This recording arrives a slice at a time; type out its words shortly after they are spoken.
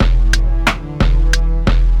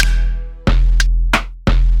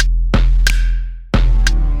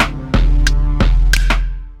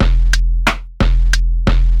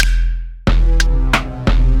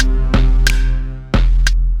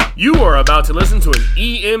to listen to an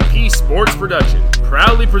EMP Sports production,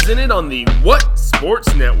 proudly presented on the What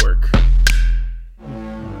Sports Network.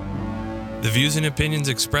 The views and opinions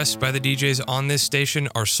expressed by the DJs on this station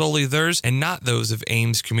are solely theirs and not those of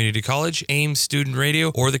Ames Community College, Ames Student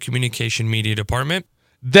Radio, or the Communication Media Department.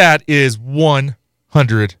 That is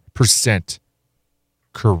 100%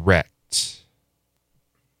 correct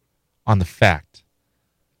on the fact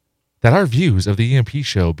that our views of the EMP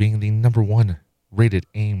show, being the number one rated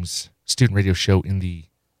Ames student radio show in the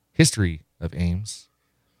history of Ames,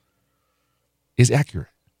 is accurate.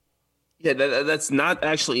 Yeah, that's not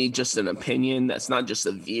actually just an opinion. That's not just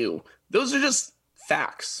a view. Those are just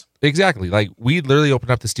facts. Exactly. Like, we literally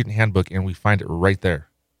open up the student handbook and we find it right there.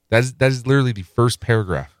 That is literally the first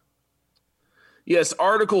paragraph. Yes,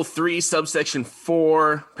 Article 3, subsection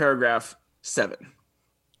 4, paragraph 7.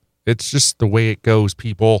 It's just the way it goes,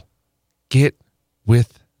 people. Get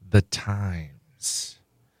with the times.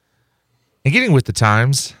 And getting with the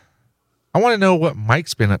times, I want to know what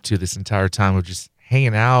Mike's been up to this entire time of just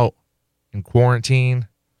hanging out in quarantine.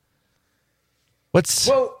 What's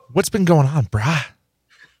been going on, brah?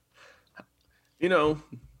 You know,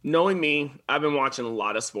 knowing me, I've been watching a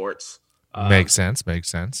lot of sports. Makes sense.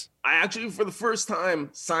 I actually, for the first time,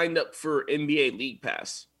 signed up for NBA League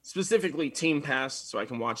Pass, specifically Team Pass, so I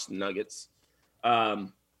can watch the Nuggets.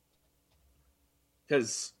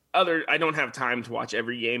 Because I don't have time to watch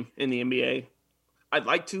every game in the NBA. I'd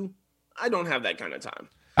like to. I don't have that kind of time.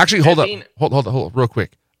 Actually, hold up, real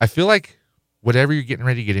quick. I feel like whatever you're getting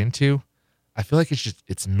ready to get into, I feel like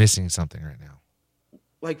it's missing something right now.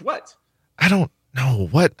 Like what? I don't know.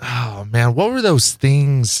 What? Oh, man. What were those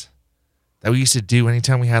things that we used to do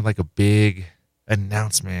anytime we had like a big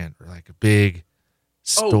announcement or like a big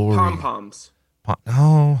story? Oh, pom-poms.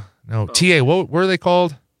 No. Oh. TA, what were they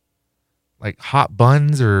called? Like hot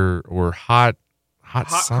buns or hot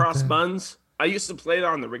something? Cross buns? I used to play that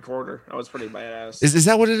on the recorder. I was pretty badass. Is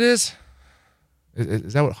that what it is?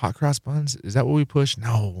 Is that what hot cross buns? Is that what we push?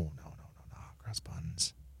 No. Hot cross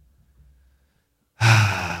buns.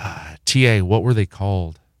 TA, what were they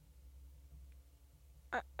called?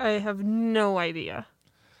 I have no idea.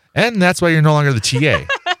 And that's why you're no longer the TA.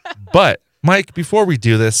 But Mike, before we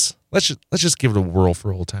do this, let's just give it a whirl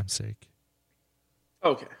for old time's sake.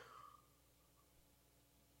 Okay.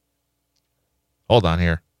 Hold on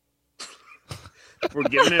here. We're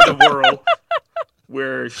giving it a whirl.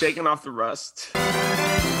 We're shaking off the rust.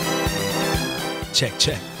 Check.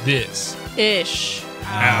 This. Ish.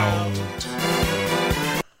 Out.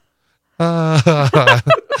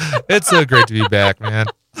 It's so great to be back, man.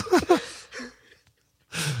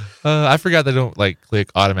 I forgot they don't like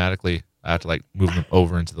click automatically. I have to like move them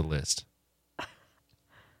over into the list.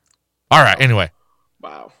 All right. Anyway.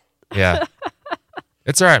 Wow. Yeah.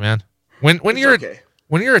 It's all right, man. When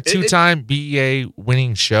you're a two-time BEA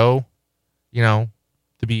winning show, you know,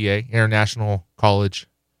 the BEA International College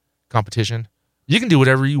Competition, you can do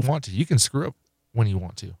whatever you want to. You can screw up when you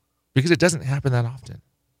want to because it doesn't happen that often.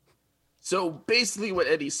 So basically what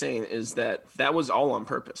Eddie's saying is that was all on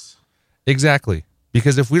purpose. Exactly.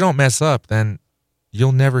 Because if we don't mess up, then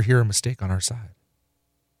you'll never hear a mistake on our side.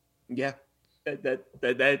 Yeah.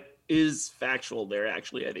 That is factual there,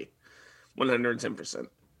 actually, Eddie. 110%.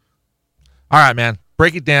 All right, man.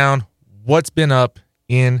 Break it down. What's been up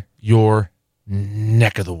in your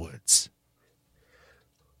neck of the woods?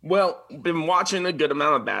 Well, been watching a good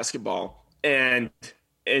amount of basketball. And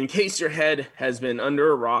in case your head has been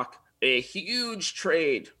under a rock, a huge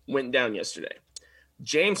trade went down yesterday.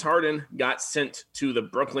 James Harden got sent to the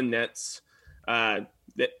Brooklyn Nets.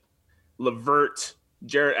 LeVert,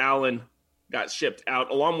 Jarrett Allen got shipped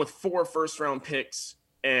out, along with 4 first-round picks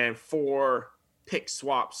and 4 pick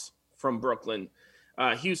swaps from Brooklyn.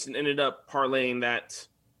 Houston ended up parlaying that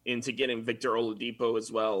into getting Victor Oladipo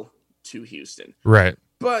as well to Houston. Right.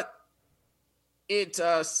 But it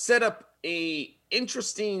set up a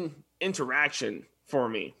interesting interaction for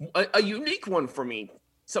me, a unique one for me,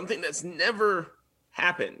 something that's never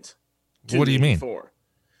happened to What do you me mean? before.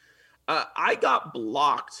 I got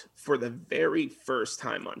blocked for the very first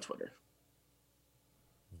time on Twitter.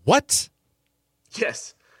 What?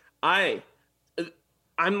 Yes, I'm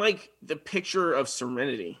like the picture of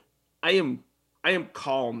serenity. I am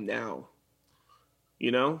calm now.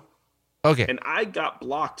 You know? Okay. And I got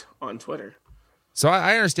blocked on Twitter. So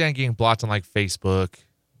I understand getting blocked on like Facebook,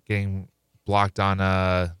 getting blocked on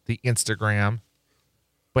the Instagram.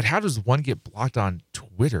 But how does one get blocked on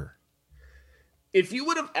Twitter? If you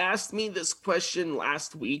would have asked me this question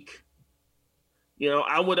last week, you know,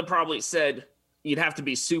 I would have probably said you'd have to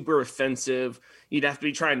be super offensive. You'd have to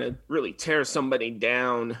be trying to really tear somebody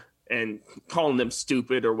down and calling them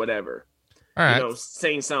stupid or whatever. All right.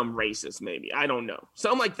 saying something racist, maybe. I don't know.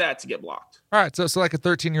 Something like that to get blocked. All right. So like a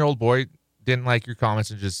 13-year-old boy didn't like your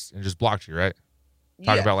comments and just blocked you, right?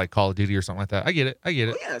 Talking about like Call of Duty or something like that. I get it.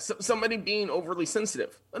 Well, yeah, somebody being overly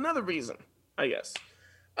sensitive. Another reason, I guess.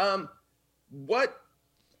 What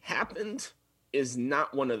happened is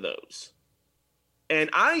not one of those. And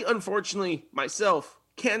I, unfortunately, myself,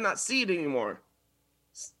 cannot see it anymore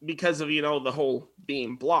because of, the whole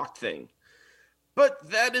being blocked thing. But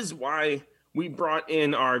that is why we brought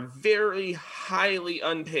in our very highly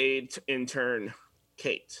unpaid intern,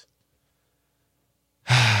 Kate.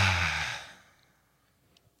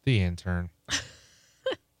 The intern.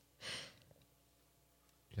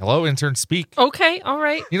 Hello, intern, speak. Okay, all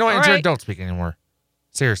right. You know what, all intern, right. don't speak anymore.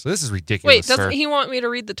 Seriously, this is ridiculous. Wait, doesn't sir. he want me to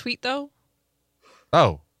read the tweet though?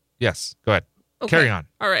 Oh, yes. Go ahead. Okay. Carry on.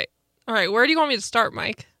 All right. Where do you want me to start,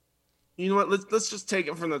 Mike? You know what? Let's just take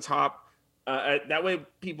it from the top. That way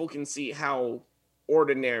people can see how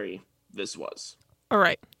ordinary this was. All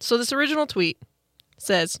right. So this original tweet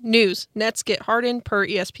says, news, Nets get Harden per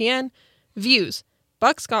ESPN. Views,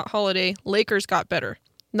 Bucks got Holiday, Lakers got better.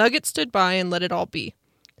 Nuggets stood by and let it all be.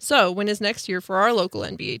 So, when is next year for our local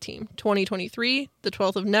NBA team? 2023, the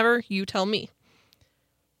 12th of never, you tell me.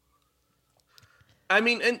 I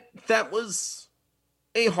mean, and that was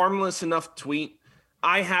a harmless enough tweet.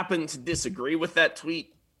 I happen to disagree with that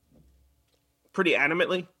tweet pretty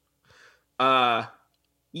adamantly.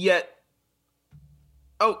 Yet,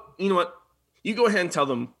 you know what? You go ahead and tell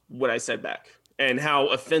them what I said back and how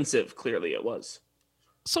offensive clearly it was.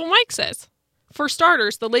 So Mike says, for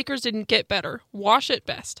starters, the Lakers didn't get better. Wash at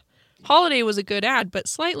best. Holiday was a good ad, but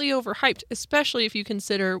slightly overhyped, especially if you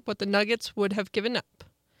consider what the Nuggets would have given up.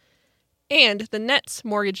 And the Nets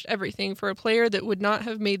mortgaged everything for a player that would not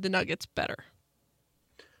have made the Nuggets better.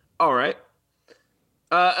 All right.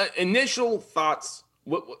 Initial thoughts.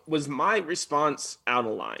 What was my response out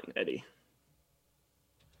of line, Eddie?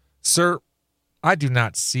 Sir, I do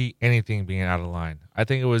not see anything being out of line. I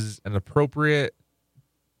think it was an appropriate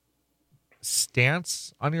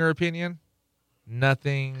stance on your opinion.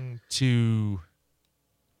 Nothing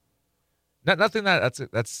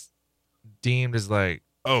that's deemed as like,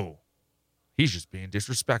 oh, he's just being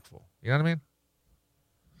disrespectful. You know what I mean?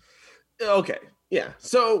 Okay. Yeah.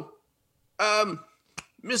 So,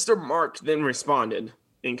 Mr. Mark then responded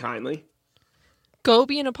in kindly. Go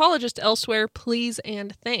be an apologist elsewhere, please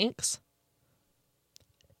and thanks.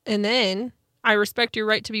 And then, I respect your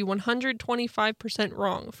right to be 125%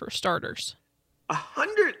 wrong for starters.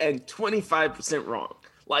 125% wrong.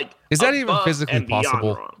 Like, is that even above physically and beyond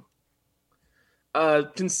possible?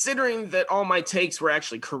 Wrong. Considering that all my takes were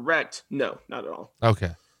actually correct, no, not at all.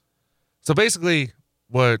 Okay. So basically,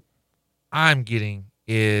 what I'm getting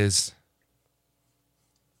is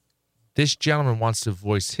this gentleman wants to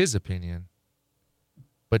voice his opinion,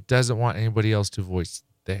 but doesn't want anybody else to voice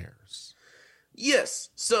theirs. Yes.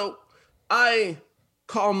 So I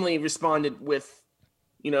calmly responded with,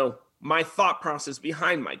 my thought process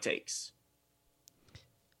behind my takes.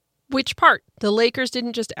 Which part? The Lakers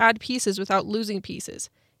didn't just add pieces without losing pieces.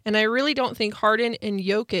 And I really don't think Harden and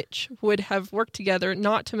Jokic would have worked together,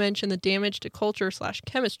 not to mention the damage to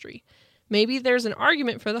culture/chemistry. Maybe there's an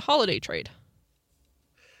argument for the Holiday trade.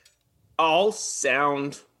 All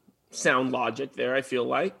sound logic there, I feel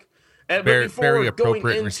like. Very, very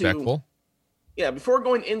appropriate and respectful. Yeah, before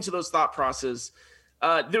going into those thought processes,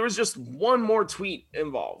 there was just one more tweet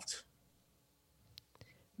involved.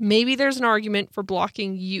 Maybe there's an argument for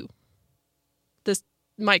blocking you. This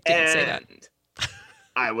Mike didn't say that.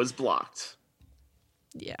 I was blocked.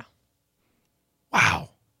 Yeah. Wow.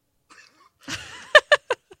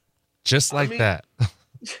 Just like that.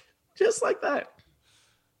 Just like that.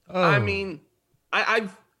 Oh. I mean,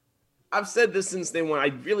 I've said this since day one. I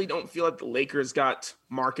really don't feel like the Lakers got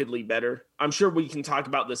markedly better. I'm sure we can talk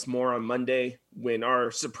about this more on Monday when our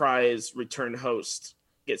surprise return host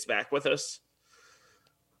gets back with us.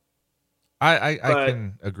 I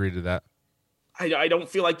can agree to that. I don't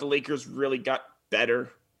feel like the Lakers really got better.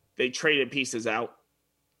 They traded pieces out,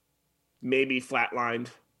 maybe flatlined,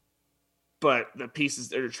 but the pieces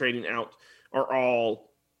that are trading out are all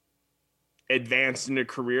advanced in their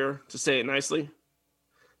career, to say it nicely.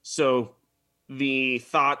 So the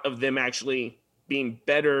thought of them actually being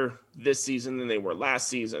better this season than they were last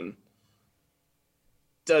season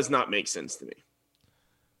does not make sense to me.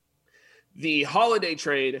 The Holiday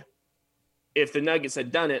trade, if the Nuggets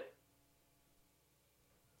had done it,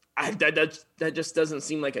 that just doesn't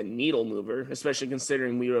seem like a needle mover, especially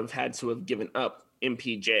considering we would have had to have given up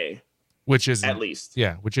MPJ, which isn't at least.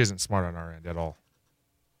 Yeah, which isn't smart on our end at all.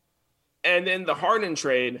 And then the Harden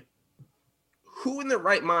trade, who in their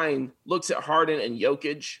right mind looks at Harden and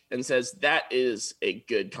Jokic and says that is a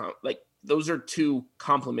good those are two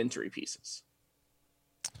complementary pieces.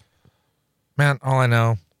 Man, all I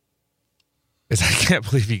know is I can't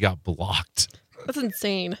believe he got blocked. That's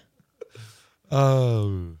insane.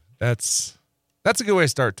 Oh, that's a good way to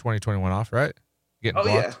start 2021 off, right? Getting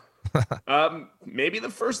blocked. Yeah. Maybe the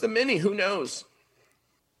first of many. Who knows?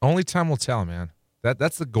 Only time will tell, man.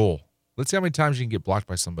 That's the goal. Let's see how many times you can get blocked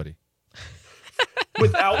by somebody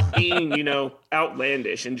without being,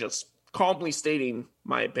 outlandish and just calmly stating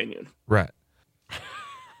my opinion. Right.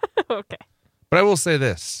 Okay. But I will say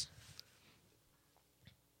this.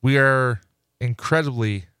 We are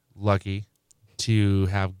incredibly lucky to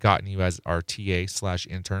have gotten you as our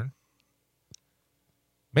TA/intern.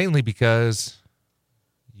 Mainly because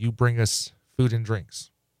you bring us food and drinks.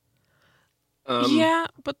 Yeah,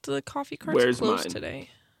 but the coffee cart's closed mine? today.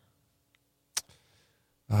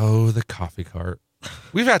 Oh, the coffee cart.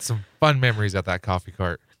 We've had some fun memories at that coffee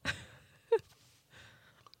cart.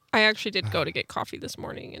 I actually did go to get coffee this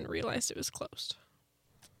morning and realized it was closed.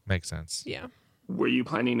 Makes sense. Yeah. Were you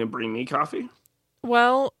planning to bring me coffee?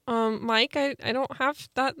 Well, Mike, I don't have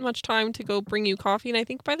that much time to go bring you coffee, and I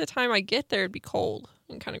think by the time I get there, it'd be cold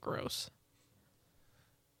and kind of gross.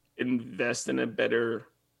 Invest in a better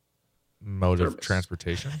Mode of service.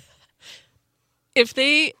 transportation. If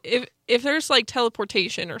there's like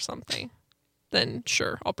teleportation or something, then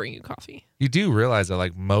sure, I'll bring you coffee. You do realize that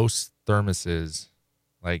like most thermoses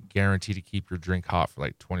guarantee to keep your drink hot for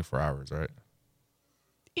 24 hours, right?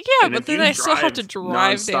 Yeah, And but if then you I still have to drive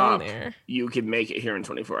drive down nonstop, there. You can make it here in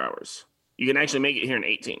 24 hours. You can actually make it here in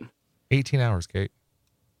 18. 18 hours, Kate.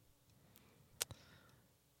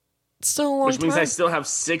 It's still a long Which means time. I still have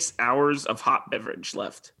 6 hours of hot beverage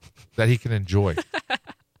left. That he can enjoy.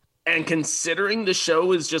 And considering the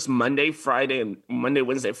show is just Monday,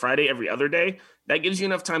 Wednesday, Friday, every other day, that gives you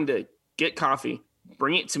enough time to get coffee,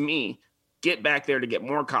 bring it to me, get back there to get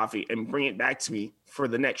more coffee, and bring it back to me for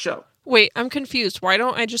the next show. Wait, I'm confused. Why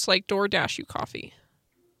don't I just DoorDash you coffee?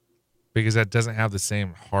 Because that doesn't have the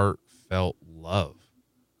same heartfelt love.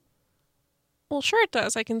 Well, sure it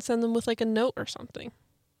does. I can send them with a note or something.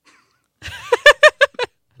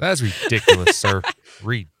 That's ridiculous, sir.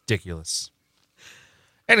 Ridiculous.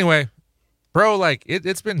 Anyway, bro,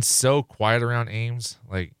 it's been so quiet around Ames.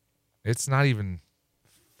 It's not even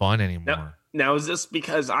fun anymore. Now, is this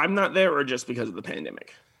because I'm not there or just because of the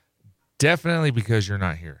pandemic? Definitely because you're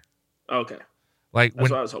not here. Okay. That's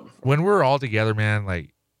what I was hoping for. When we're all together, man,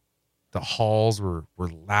 the halls were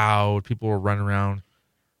loud. People were running around,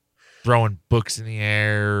 throwing books in the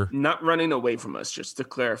air. Not running away from us, just to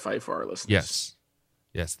clarify for our listeners.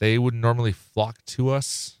 Yes. They would normally flock to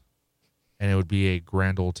us, and it would be a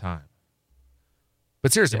grand old time.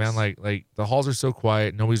 But seriously, Yes. man, the halls are so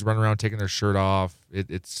quiet. Nobody's running around taking their shirt off.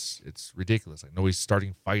 It's ridiculous. Nobody's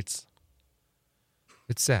starting fights.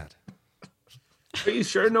 It's sad. Are you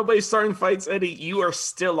sure nobody's starting fights, Eddie? You are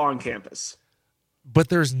still on campus. But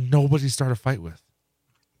there's nobody to start a fight with.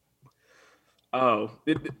 Oh,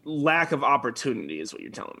 lack of opportunity is what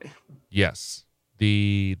you're telling me. Yes.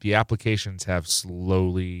 The applications have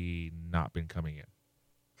slowly not been coming in.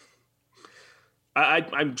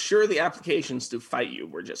 I'm sure the applications to fight you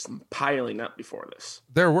were just piling up before this.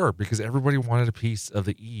 There were, because everybody wanted a piece of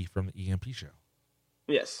the E from the EMP show.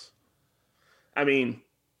 Yes. I mean,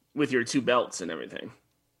 with your 2 belts and everything.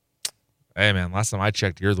 Hey, man, last time I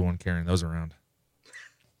checked, you're the one carrying those around.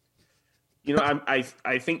 I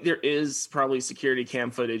think there is probably security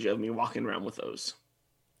cam footage of me walking around with those.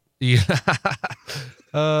 Yeah.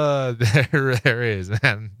 There is,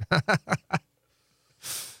 man.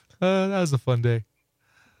 That was a fun day.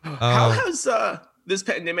 How has this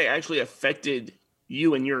pandemic actually affected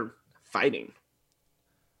you and your fighting?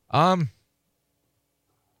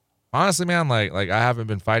 Honestly, man, like I haven't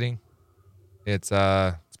been fighting. It's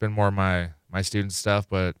been more my student stuff,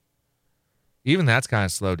 but even that's kind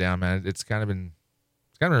of slowed down, man. It's kind of been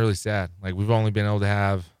really sad. We've only been able to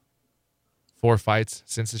have 4 fights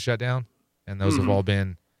since the shutdown, and those have all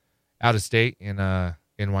been out of state in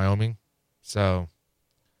Wyoming. So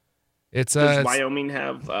Does Wyoming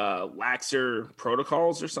have laxer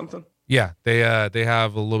protocols or something? Yeah, they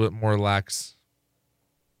have a little bit more lax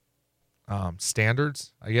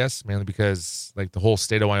standards, I guess, mainly because the whole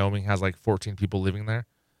state of Wyoming has 14 people living there.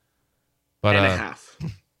 But and a half.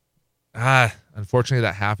 Unfortunately,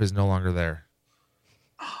 that half is no longer there.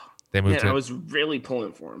 They moved. I was really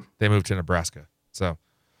pulling for him. They moved to Nebraska, so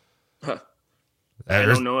I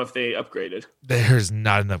don't know if they upgraded. There's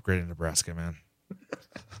not an upgrade in Nebraska, man.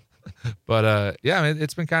 But yeah, I mean,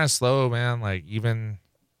 it's been kind of slow, man. Even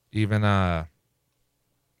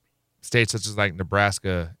states such as like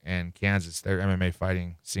Nebraska and Kansas, their MMA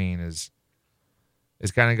fighting scene is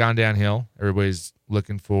kind of gone downhill. Everybody's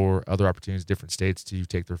looking for other opportunities, different states to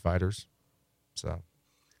take their fighters. So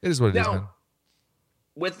it is what it is, man.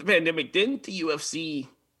 With the pandemic, didn't the UFC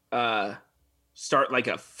start like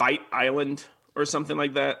a fight island or something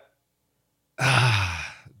like that? How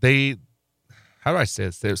do I say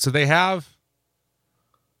this? So they have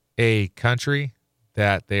a country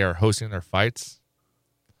that they are hosting their fights,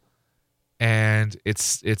 and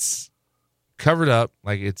it's covered up,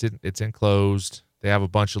 like it's enclosed. They have a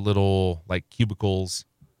bunch of little like cubicles,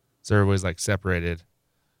 so everybody's like separated,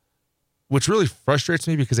 which really frustrates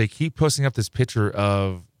me because they keep posting up this picture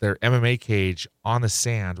of their MMA cage on the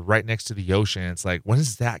sand right next to the ocean. It's like, when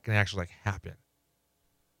is that going to actually like happen?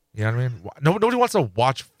 You know what I mean? Nobody wants to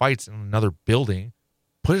watch fights in another building.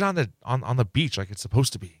 Put it on the beach like it's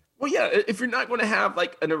supposed to be. Well, yeah, if you're not going to have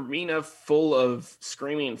like an arena full of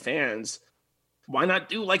screaming fans, why not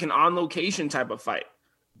do like an on location type of fight?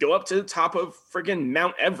 Go up to the top of friggin'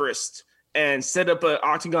 Mount Everest and set up an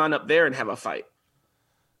octagon up there and have a fight.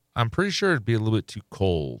 I'm pretty sure it'd be a little bit too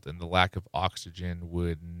cold, and the lack of oxygen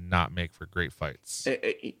would not make for great fights.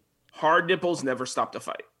 Hard nipples never stopped a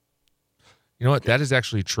fight. You know what? That is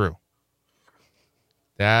actually true.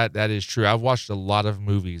 That is true. I've watched a lot of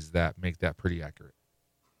movies that make that pretty accurate.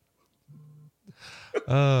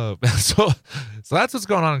 So that's what's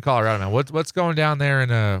going on in Colorado, man. What's going down there?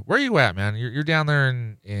 And where are you at, man? You're down there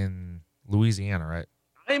in Louisiana, right?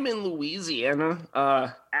 I'm in Louisiana.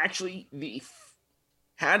 Actually,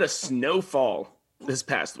 had a snowfall this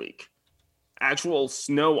past week. Actual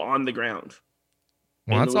snow on the ground.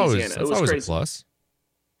 Well, that's always a plus.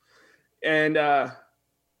 And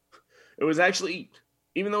it was actually,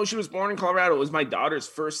 even though she was born in Colorado, it was my daughter's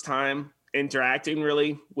first time interacting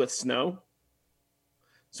really with snow.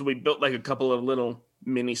 So we built like a couple of little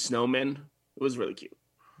mini snowmen. It was really cute.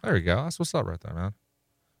 There you go. That's what's up right there, man.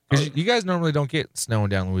 Because you guys normally don't get snow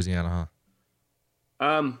down Louisiana,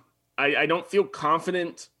 huh? I don't feel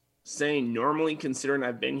confident saying normally, considering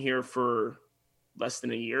I've been here for less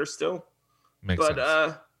than a year still. Makes sense.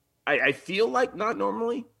 I feel like not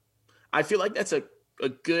normally. I feel like that's a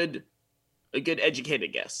good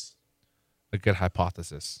educated guess. A good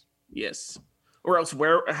hypothesis. Yes. Or else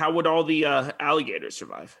how would all the alligators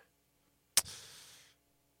survive?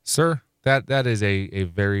 Sir, that is a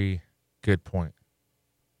very good point.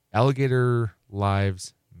 Alligator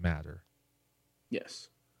lives matter. Yes.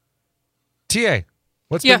 TA,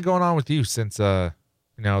 what's been going on with you since the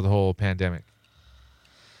whole pandemic?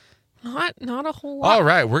 Not a whole lot. All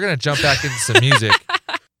right, we're gonna jump back into some music.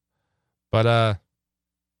 But all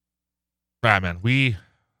right, man, we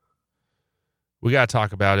gotta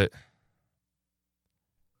talk about it.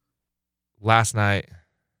 Last night,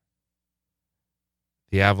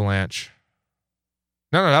 the Avalanche.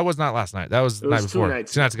 No, that was not last night. That was the night before.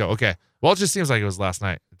 2 nights ago. Okay. Well, it just seems like it was last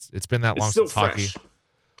night. It's been that long since hockey.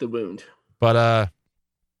 The wound. But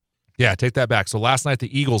yeah, take that back. So last night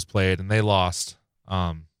the Eagles played and they lost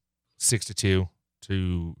 6-2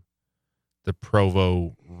 to the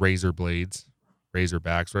Provo Razorbacks,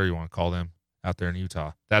 whatever you want to call them, out there in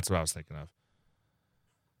Utah. That's what I was thinking of.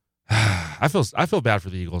 I feel bad for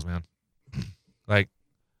the Eagles, man. Like,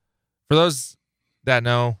 for those that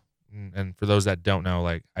know, and for those that don't know,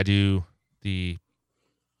 like, I do the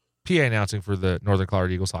PA announcing for the Northern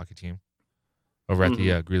Colorado Eagles hockey team over at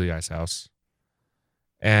the Greeley Ice House.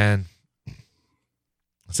 And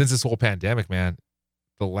since this whole pandemic, man,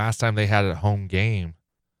 the last time they had a home game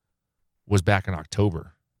was back in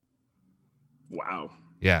October. Wow.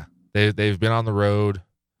 Yeah. They've been on the road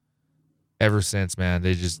ever since, man.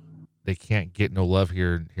 They can't get no love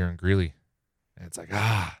here in Greeley. And it's like,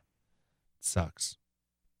 it sucks.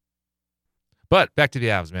 But back to the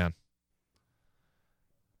Avs, man.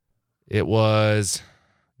 It was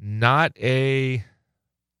not a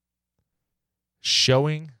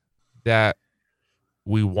showing that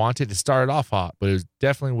we wanted to start it off hot, but it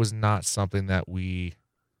definitely was not something that we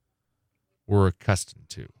were accustomed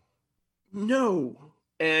to. No.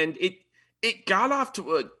 And it got off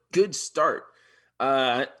to a good start.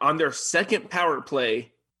 On their second power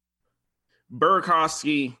play,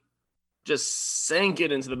 Burakovsky just sank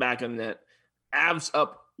it into the back of the net. Avs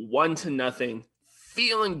up 1-0,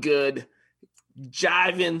 feeling good,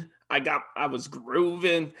 jiving. I was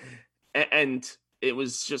grooving, and it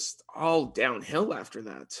was just all downhill after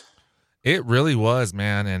that. It really was,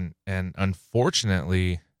 man, and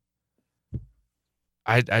unfortunately,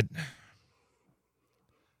 I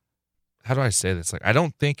how do I say this? Like, I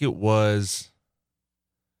don't think it was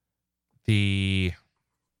the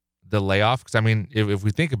layoff, because I mean, if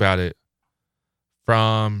we think about it,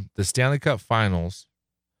 from the Stanley Cup Finals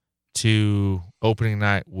to opening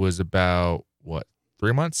night was about, what,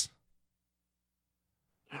 3 months?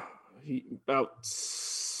 About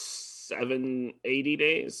 80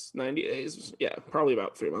 days, 90 days. Yeah, probably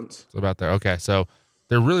about 3 months. So about there. Okay, so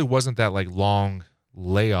there really wasn't that like long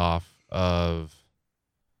layoff of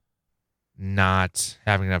not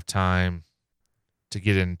having enough time to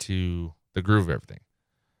get into the groove of everything.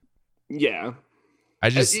 Yeah.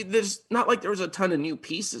 There's not like there was a ton of new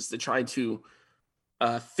pieces to try to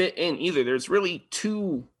fit in either. There's really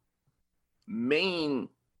two main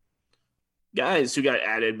guys who got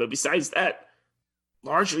added, but besides that,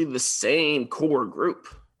 largely the same core group.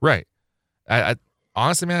 Right. I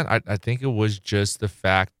honestly, man, I think it was just the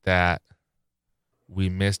fact that we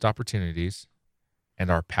missed opportunities and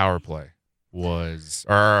our power play was,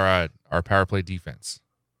 or our power play defense.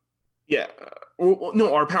 Yeah.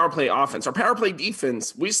 No, our power play offense. Our power play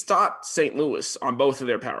defense, we stopped St. Louis on both of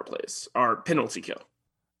their power plays, our penalty kill.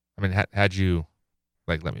 I mean, had you,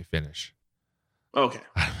 like, let me finish. Okay.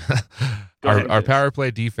 Our power play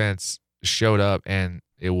defense showed up and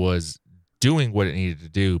it was doing what it needed to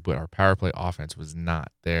do, but our power play offense was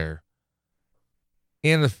not there.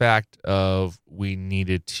 In the fact of we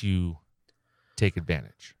needed to take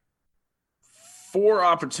advantage. 4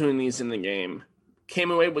 opportunities in the game, came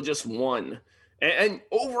away with just 1. And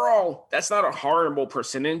overall, that's not a horrible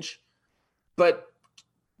percentage, but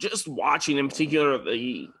just watching in particular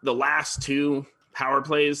the last 2 power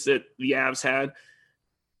plays that the Avs had,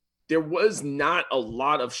 there was not a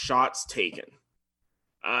lot of shots taken.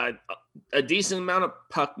 A decent amount of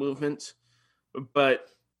puck movement, but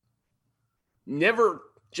never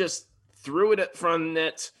just threw it at front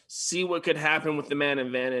net, see what could happen with the man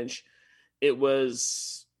advantage. It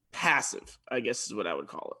was passive, I guess is what I would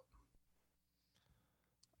call it.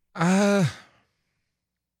 I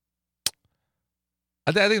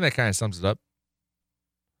think that kind of sums it up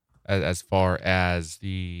as far as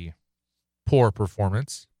the poor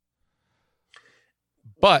performance.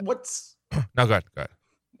 But no, go ahead.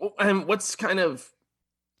 And what's kind of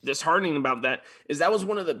disheartening about that is that was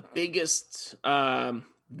one of the biggest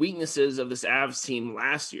weaknesses of this Avs team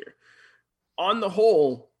last year. On the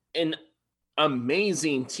whole, an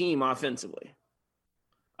amazing team offensively.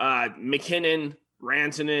 McKinnon,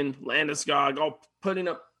 Rantanen, Landeskog, all putting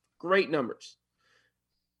up great numbers.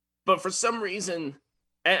 But for some reason,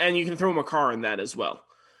 and you can throw Makar in that as well,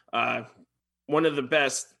 one of the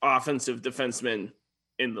best offensive defensemen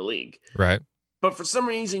in the league. Right. But for some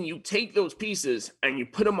reason, you take those pieces and you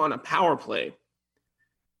put them on a power play,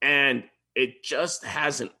 and it just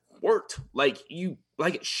hasn't worked like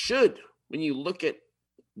it should when you look at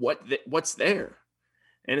what's there,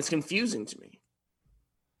 and it's confusing to me.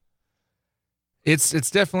 It's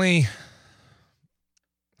definitely.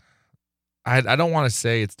 I don't want to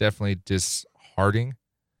say it's definitely disheartening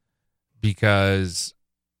because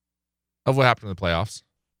of what happened in the playoffs.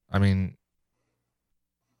 I mean,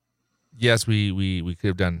 yes, we could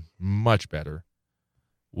have done much better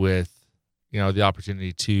with, the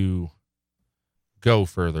opportunity to go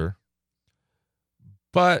further.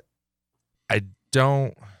 But I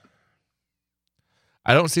don't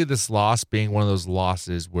see this loss being one of those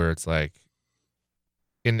losses where it's like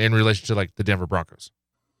in relation to like the Denver Broncos.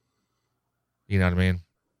 You know what I mean?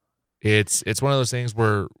 It's one of those things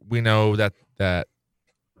where we know that the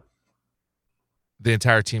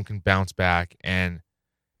entire team can bounce back and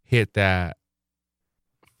hit that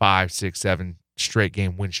 5, 6, 7 straight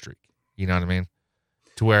game win streak. You know what I mean?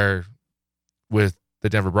 To where with the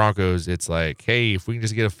Denver Broncos, it's like, hey, if we can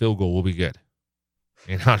just get a field goal, we'll be good.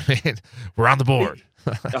 You know what I mean? We're on the board.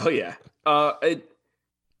 Oh, yeah.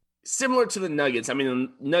 Similar to the Nuggets. I mean,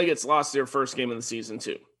 the Nuggets lost their first game of the season,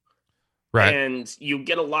 too. Right. And you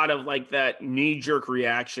get a lot of like that knee-jerk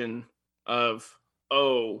reaction of,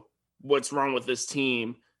 oh, what's wrong with this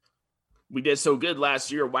team? We did so good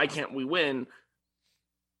last year. Why can't we win?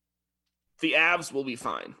 The Avs will be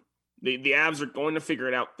fine. The Avs are going to figure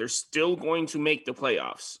it out. They're still going to make the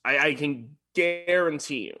playoffs. I can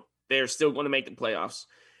guarantee you they're still going to make the playoffs.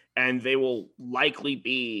 And they will likely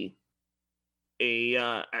be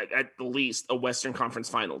at the least a Western Conference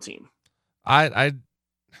final team.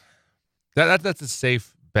 That's a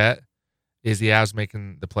safe bet. Is the Avs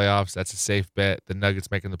making the playoffs? That's a safe bet. The Nuggets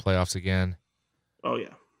making the playoffs again. Oh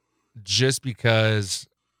yeah. Just because,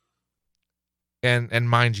 and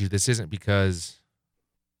mind you, this isn't because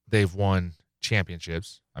they've won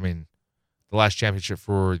championships. I mean, the last championship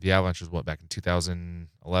for the Avalanche was what, back in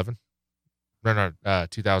 2011? No,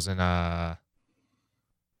 2001.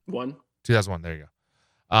 2001. There you go.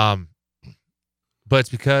 But it's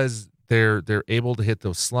because they're able to hit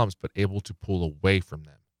those slumps, but able to pull away from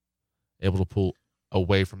them, able to pull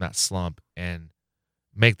away from that slump and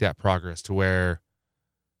make that progress to where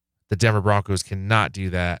the Denver Broncos cannot do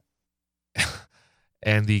that.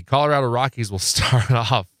 And the Colorado Rockies will start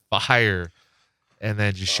off fire and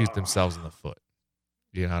then just shoot themselves in the foot.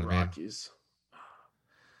 You know what I mean? Rockies.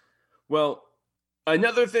 Well,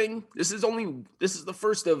 another thing, this is the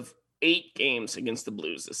first of 8 games against the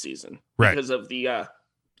Blues this season. Right. Because of the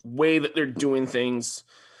way that they're doing things,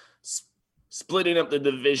 splitting up the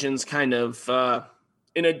divisions kind of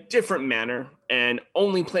in a different manner and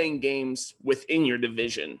only playing games within your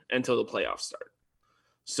division until the playoffs start.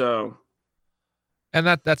 So, and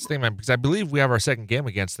that's the thing, man, because I believe we have our second game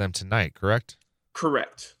against them tonight, correct?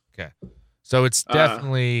 Correct. Okay. So it's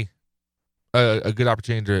definitely a good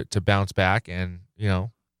opportunity to bounce back and,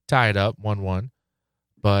 tie it up 1-1.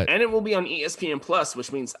 And it will be on ESPN Plus,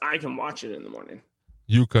 which means I can watch it in the morning.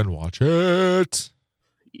 You can watch it.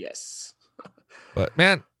 Yes. But,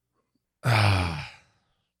 man,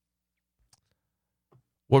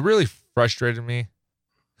 what really frustrated me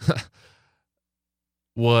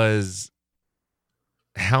was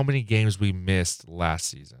how many games we missed last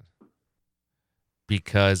season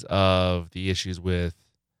because of the issues with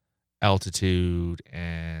altitude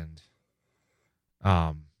and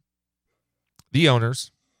the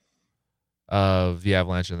owners of the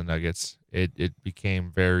Avalanche and the Nuggets. It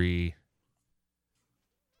became very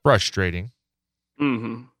frustrating.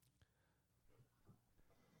 Mm-hmm.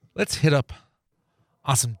 Let's hit up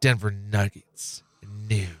on some Denver Nuggets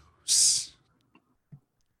news.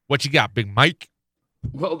 What you got, Big Mike?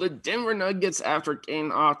 Well, the Denver Nuggets, after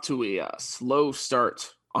getting off to a slow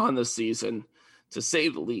start on the season, to say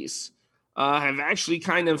the least, have actually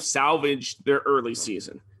kind of salvaged their early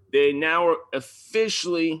season. They now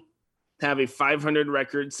officially have a 500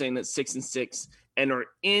 record, saying that 6-6, and are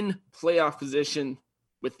in playoff position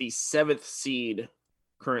with the 7th seed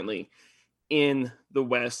currently in the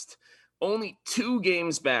West. Only 2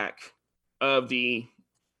 games back of the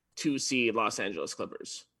 2 seed Los Angeles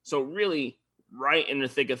Clippers. So really right in the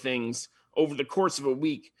thick of things. Over the course of a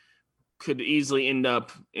week, could easily end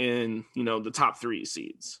up in, the top 3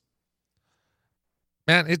 seeds.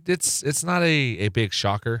 Man, it's not a big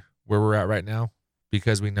shocker where we're at right now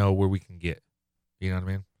because we know where we can get. You know what I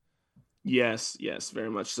mean? Yes, very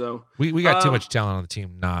much so. We got too much talent on the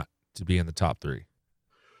team not to be in the top 3.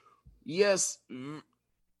 Yes,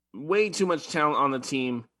 way too much talent on the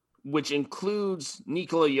team, which includes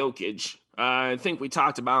Nikola Jokic. I think we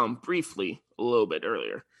talked about him briefly a little bit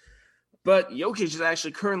earlier. But Jokic is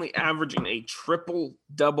actually currently averaging a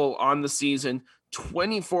triple-double on the season,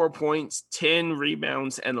 24 points, 10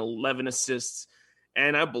 rebounds, and 11 assists.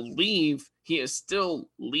 And I believe he is still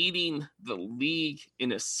leading the league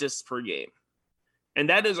in assists per game. And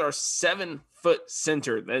that is our 7-foot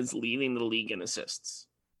center that is leading the league in assists.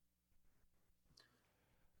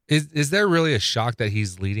 Is there really a shock that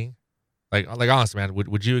he's leading? Like honestly, man,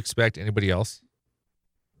 would you expect anybody else?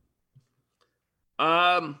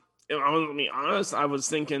 I'm gonna be honest. I was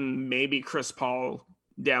thinking maybe Chris Paul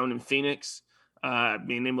down in Phoenix,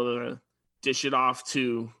 being able to dish it off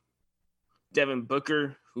to Devin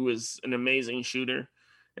Booker, who is an amazing shooter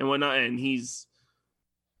and whatnot. And he's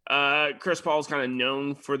Chris Paul's kind of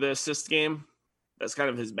known for the assist game. That's kind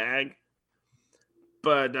of his bag.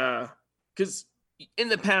 But because in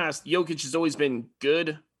the past, Jokic has always been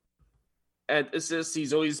good at assists.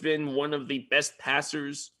 He's always been one of the best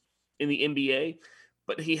passers in the NBA,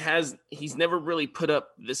 but he's never really put up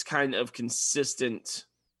this kind of consistent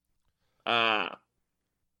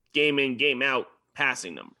game in, game out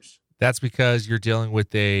passing numbers. That's because you're dealing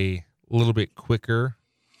with a little bit quicker,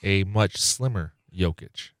 a much slimmer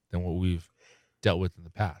Jokic than what we've dealt with in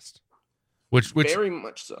the past. Which very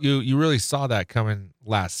much so. You really saw that coming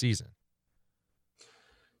last season.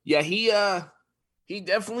 Yeah, he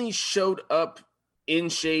definitely showed up in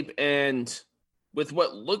shape and with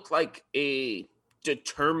what looked like a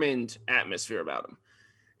determined atmosphere about him.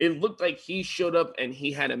 It looked like he showed up and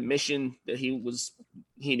he had a mission that he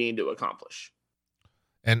needed to accomplish.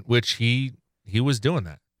 And which he was doing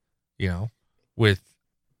that, with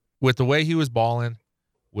the way he was balling,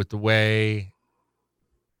 with the way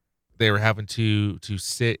they were having to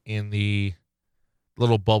sit in the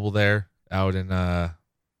little bubble there out in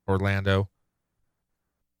Orlando.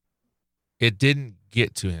 It didn't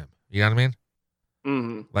get to him. You know what I mean?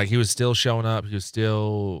 Mm-hmm. Like he was still showing up. He was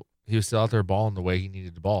still out there balling the way he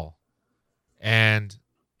needed to ball. And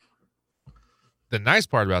the nice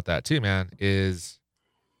part about that too, man, is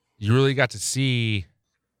you really got to see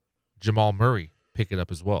Jamal Murray pick it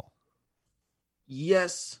up as well.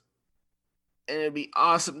 Yes. and it'd be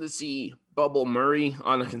awesome to see Bubble Murray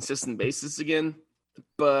on a consistent basis again.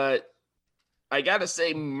 But I got to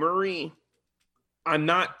say, Murray, I'm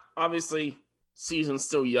not, obviously, season's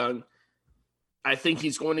still young. I think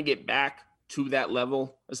he's going to get back to that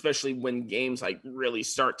level, especially when games like really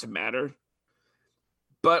start to matter.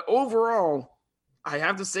 But overall, I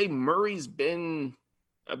have to say Murray's been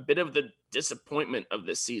a bit of the disappointment of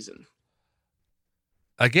this season.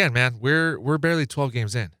 Again, man, we're barely 12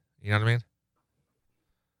 games in. You know what I mean?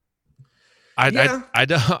 Yeah.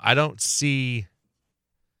 I don't see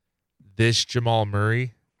this Jamal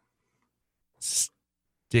Murray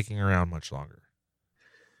sticking around much longer.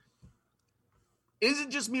 Is it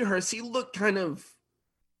just me, or has he looked kind of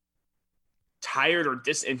tired or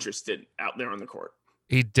disinterested out there on the court?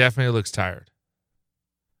 He definitely looks tired.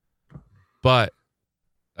 But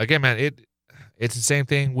again, man, it's the same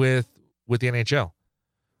thing with the NHL.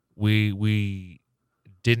 We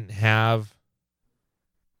didn't have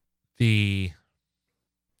the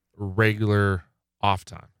regular off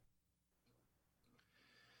time.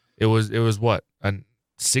 It was what,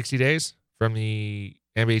 60 days from the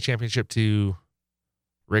NBA championship to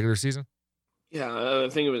regular season? Yeah, I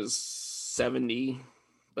think it was 70,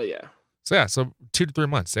 but yeah. So 2 to 3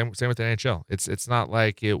 months. Same with the NHL. It's not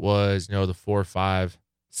like it was, the 4, 5,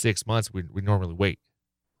 6 months we normally wait.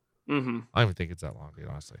 Mm-hmm. I don't even think it's that long, dude,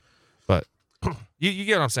 honestly. But you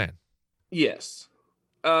get what I'm saying. Yes.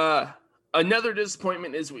 Another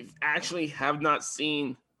disappointment is we actually have not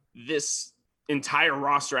seen this entire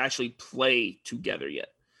roster actually play together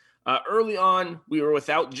yet. Early on, we were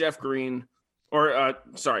without JaMychal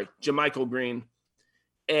Green,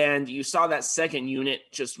 and you saw that second unit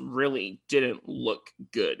just really didn't look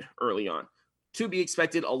good early on. To be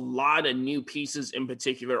expected, a lot of new pieces in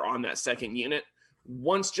particular on that second unit.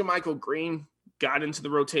 Once JaMychal Green got into the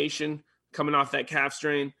rotation, coming off that calf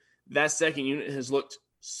strain, that second unit has looked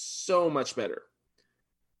so much better.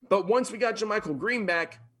 But once we got JaMychal Green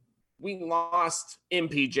back, we lost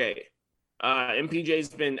MPJ. MPJ's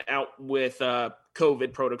been out with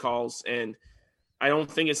COVID protocols, and I don't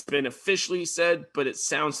think it's been officially said, but it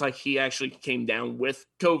sounds like he actually came down with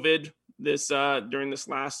COVID during this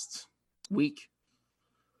last week.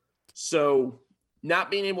 So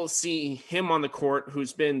not being able to see him on the court,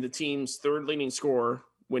 who's been the team's third leading scorer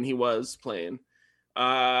when he was playing,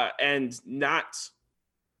 and not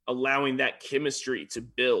allowing that chemistry to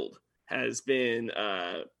build has been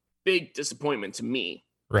a big disappointment to me.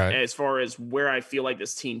 Right. As far as where I feel like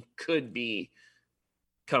this team could be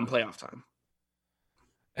come playoff time.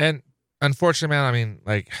 And unfortunately, man, I mean,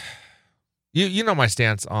 like, you know my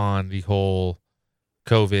stance on the whole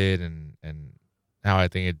COVID and how I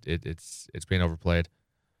think it's being overplayed.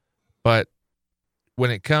 But when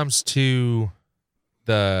it comes to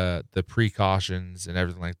the precautions and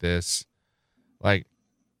everything like this, like,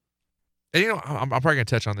 and I'm probably gonna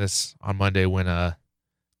touch on this on Monday when the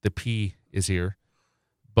P is here,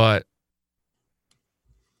 but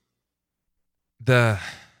the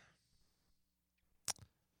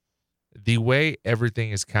way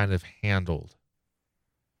everything is kind of handled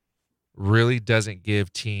really doesn't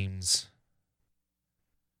give teams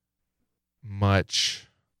much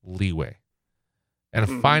leeway. And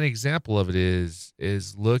a fine example of it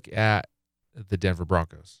is look at the Denver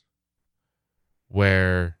Broncos,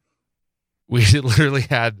 where we literally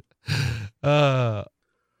had all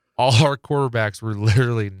our quarterbacks were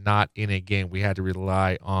literally not in a game. We had to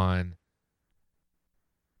rely on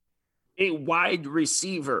a wide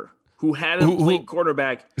receiver who hadn't played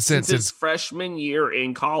quarterback since his freshman year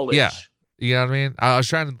in college. Yeah. You know what I mean? I was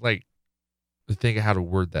trying to think of how to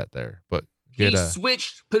word that there, but he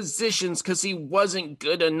switched positions because he wasn't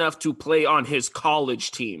good enough to play on his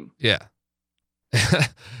college team. Yeah.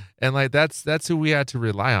 And that's who we had to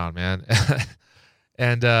rely on, man.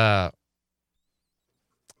 And that's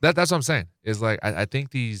what I'm saying is I think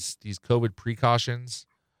these COVID precautions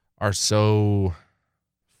are so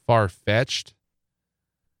far-fetched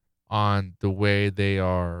on the way they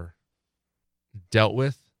are dealt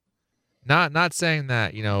with. Not saying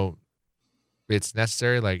that, it's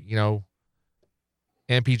necessary. Like,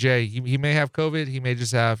 MPJ, he may have COVID. He may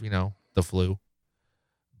just have, the flu.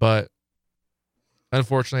 But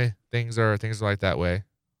unfortunately, things are like that way,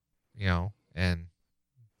 and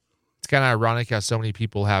it's kind of ironic how so many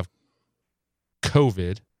people have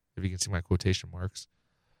COVID, if you can see my quotation marks.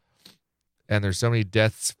 And there's so many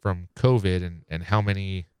deaths from COVID and how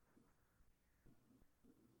many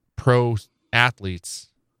pro athletes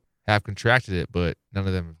have contracted it, but none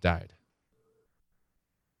of them have died.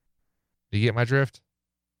 Do you get my drift?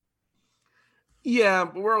 Yeah,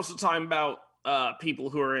 but we're also talking about people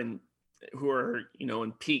who are in who are,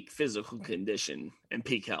 in peak physical condition and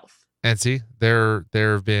peak health. And see, there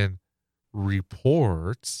have been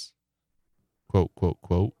reports, quote, quote,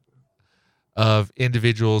 quote, of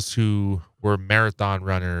individuals who were marathon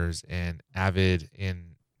runners and avid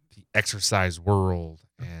in the exercise world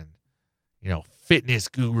and, fitness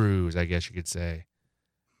gurus, I guess you could say,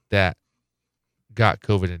 that got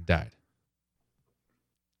COVID and died.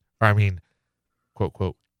 Or I mean, quote,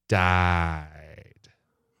 quote, died.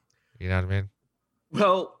 You know what I mean?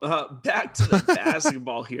 Well, back to the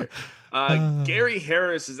basketball here. Gary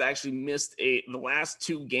Harris has actually missed the last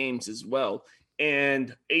 2 games as well.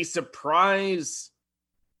 And a surprise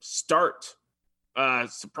start,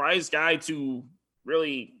 surprise guy to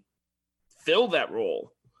really fill that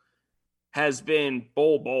role has been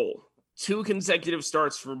Bol Bol. 2 consecutive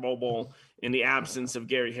starts for Bol Bol in the absence of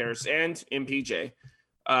Gary Harris and MPJ.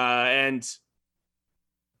 And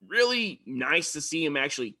really nice to see him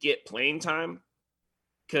actually get playing time,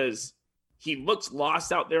 because he looks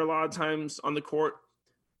lost out there a lot of times on the court,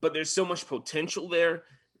 but there's so much potential there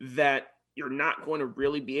that you're not going to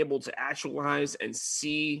really be able to actualize and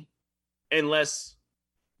see unless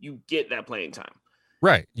you get that playing time.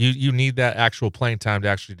 Right. You need that actual playing time to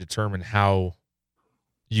actually determine how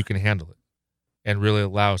you can handle it, and really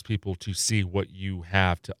allows people to see what you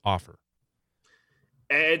have to offer.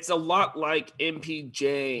 It's a lot like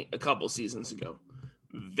MPJ a couple seasons ago.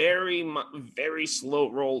 Very slow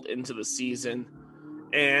rolled into the season.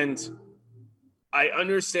 And I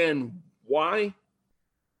understand why,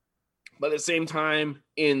 but at the same time,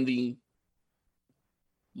 in the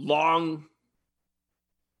long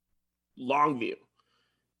view,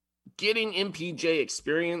 getting MPJ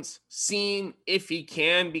experience, seeing if he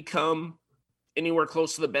can become anywhere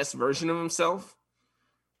close to the best version of himself,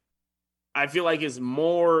 I feel like is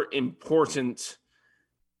more important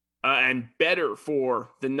and better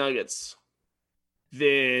for the Nuggets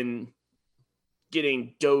than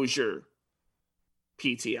getting Dozier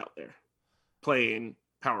PT out there playing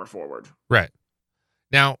power forward. Right.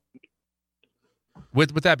 Now,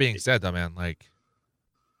 with that being said, though, man, like,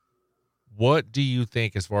 what do you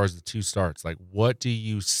think as far as the 2 starts? Like, what do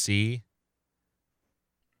you see?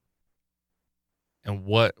 And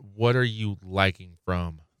what are you liking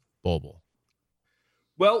from Bol Bol?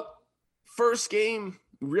 Well, first game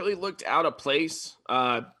really looked out of place.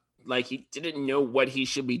 Like he didn't know what he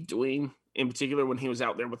should be doing, in particular when he was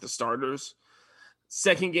out there with the starters.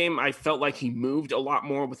 Second game, I felt like he moved a lot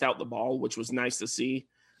more without the ball, which was nice to see.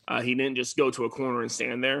 He didn't just go to a corner and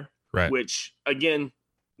stand there, right? Which, again,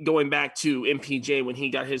 going back to MPJ when he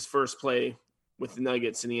got his first play with the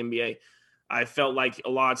Nuggets in the NBA, I felt like a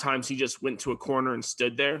lot of times he just went to a corner and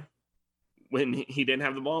stood there when he didn't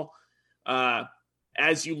have the ball.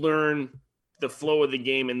 As you learn the flow of the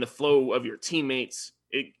game and the flow of your teammates,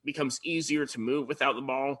 it becomes easier to move without the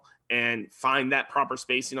ball and find that proper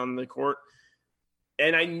spacing on the court.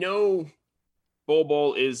 And I know Bol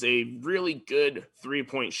Bol is a really good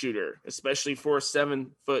 3-point shooter, especially for a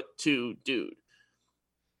 7'2" dude.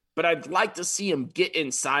 But I'd like to see him get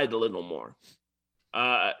inside a little more.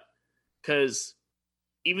 Because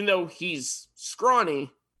even though he's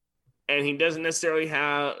scrawny and he doesn't necessarily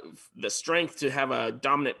have the strength to have a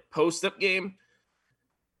dominant post-up game,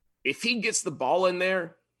 if he gets the ball in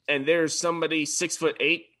there and there's somebody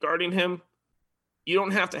 6'8" guarding him, you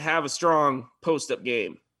don't have to have a strong post-up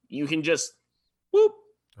game. You can just whoop.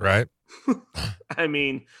 Right. I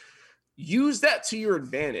mean, use that to your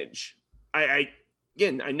advantage. I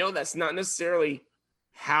know that's not necessarily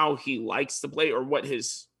how he likes to play or what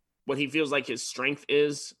he feels like his strength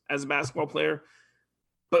is as a basketball player.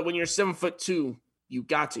 But when you're 7'2", you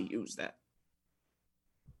got to use that.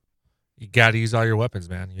 You got to use all your weapons,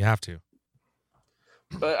 man. You have to.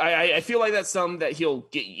 But I feel like that's something that he'll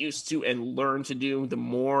get used to and learn to do the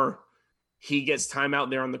more he gets time out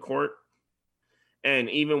there on the court. And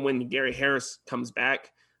even when Gary Harris comes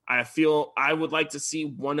back, I feel I would like to see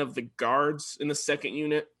one of the guards in the second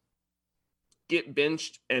unit get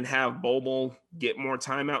benched and have Bol Bol get more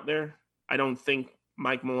time out there. I don't think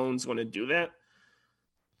Mike Malone's going to do that,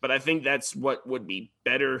 but I think that's what would be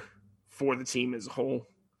better for the team as a whole.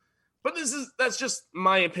 But that's just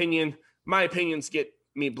my opinion. My opinions get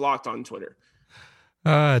me blocked on Twitter.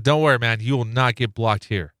 Don't worry, man. You will not get blocked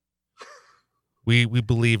here. We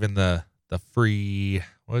believe in the free,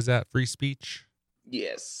 what is that? Free speech?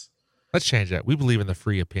 Yes. Let's change that. We believe in the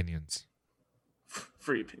free opinions.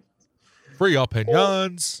 Free opinions. Free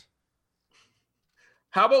opinions.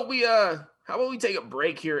 How about we take a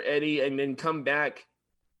break here, Eddie, and then come back?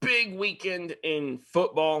 Big weekend in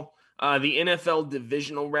football. The NFL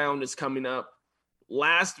divisional round is coming up.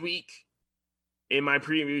 Last week, in my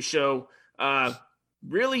preview show,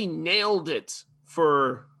 really nailed it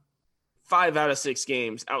for 5 out of 6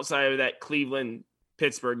 games outside of that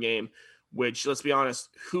Cleveland-Pittsburgh game, which, let's be honest,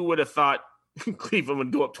 who would have thought Cleveland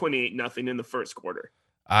would go up 28-0 in the first quarter?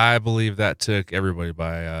 I believe that took everybody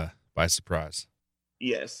by surprise.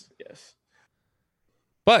 Yes.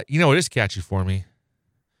 But you know what is catchy for me?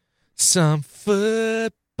 Some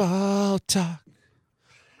football talk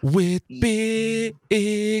with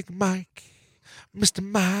Big Mike, Mr.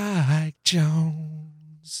 Mike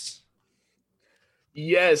Jones.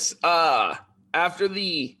 Yes. After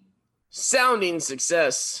the sounding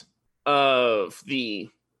success of the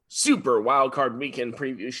Super Wildcard Weekend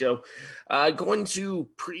preview show, going to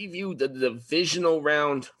preview the divisional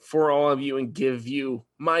round for all of you and give you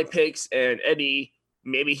my picks. And Eddie,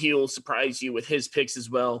 maybe he'll surprise you with his picks as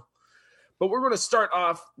well. But we're going to start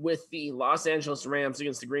off with the Los Angeles Rams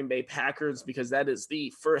against the Green Bay Packers because that is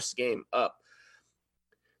the first game up.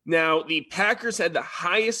 Now, the Packers had the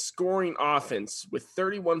highest scoring offense with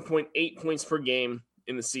 31.8 points per game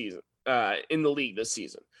in the season, in the league this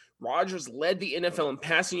season. Rodgers led the NFL in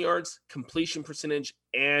passing yards, completion percentage,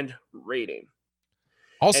 and rating.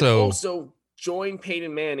 Also joined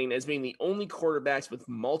Peyton Manning as being the only quarterbacks with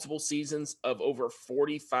multiple seasons of over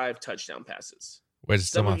 45 touchdown passes. Way to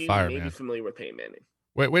steal my fire, may man. Be familiar with Peyton Manning.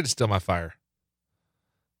 Way to steal my fire.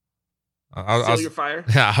 Your fire?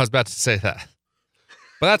 Yeah, I was about to say that.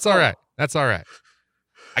 But that's all right. That's all right.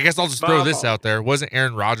 I guess I'll just throw this out there. Wasn't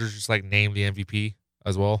Aaron Rodgers just like named the MVP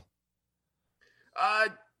as well?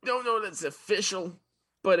 Don't know that's official,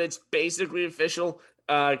 but it's basically official.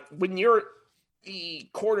 When you're the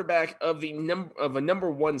quarterback of a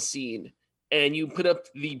number 1 seed and you put up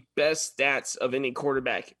the best stats of any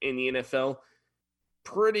quarterback in the NFL,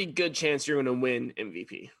 pretty good chance you're going to win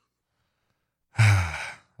MVP.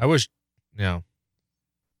 I wish, John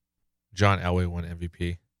Elway won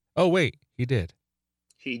MVP. Oh, wait, he did.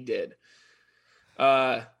 He did.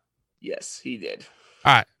 Yes, he did.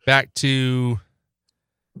 All right, back to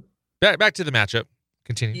the matchup.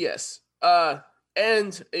 Continue. Yes.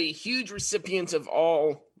 And a huge recipient of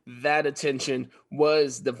all that attention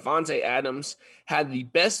was Davante Adams, had the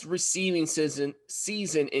best receiving season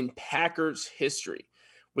in Packers history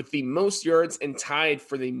with the most yards and tied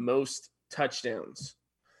for the most touchdowns.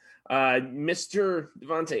 Mr.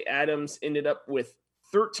 Davante Adams ended up with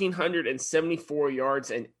 1,374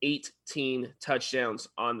 yards and 18 touchdowns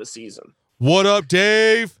on the season. What up,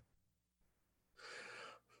 Dave?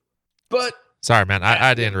 But sorry, man. I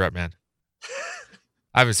had to interrupt, man.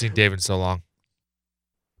 I haven't seen Dave in so long.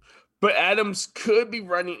 But Adams could be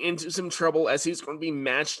running into some trouble as he's going to be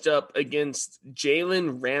matched up against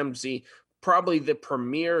Jalen Ramsey, probably the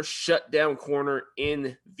premier shutdown corner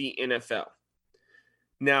in the NFL.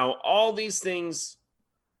 Now, all these things,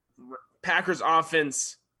 Packers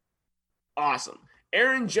offense, awesome.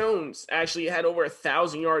 Aaron Jones actually had over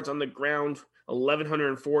 1,000 yards on the ground,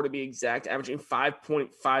 1,104 to be exact, averaging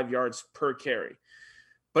 5.5 yards per carry.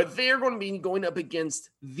 But they're going to be going up against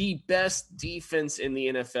the best defense in the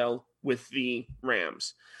NFL with the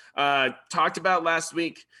Rams. Talked about last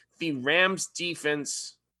week, the Rams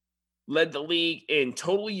defense led the league in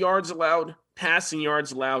total yards allowed, passing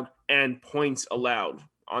yards allowed, and points allowed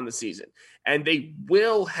on the season. And they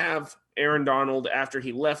will have Aaron Donald after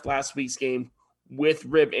he left last week's game with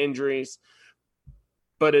rib injuries,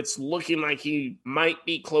 but it's looking like he might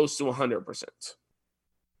be close to 100%.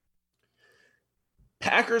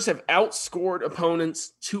 Packers have outscored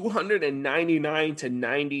opponents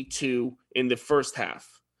 299-92 in the first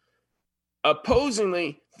half.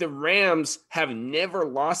 Opposingly, the Rams have never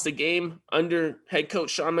lost a game under head coach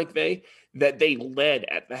Sean McVay that they led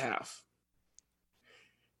at the half.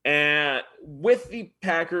 And with the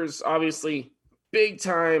Packers, obviously, big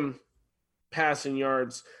time passing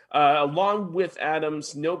yards. Along with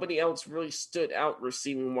Adams, nobody else really stood out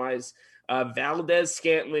receiving wise.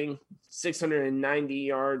 Valdez-Scantling, 690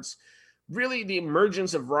 yards. Really, the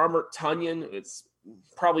emergence of Robert Tonyan, it's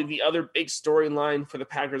probably the other big storyline for the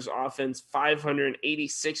Packers offense,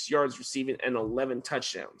 586 yards receiving and 11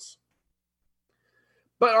 touchdowns.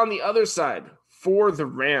 But on the other side, for the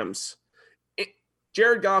Rams,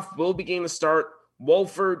 Jared Goff will be getting the start.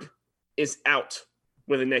 Wolford is out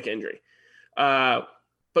with a neck injury.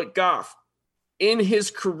 But Goff, in his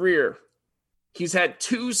career, he's had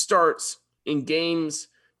 2 starts in games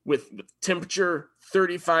with temperature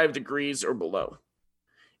 35 degrees or below.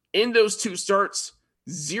 In those 2 starts,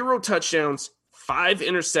 0 touchdowns, 5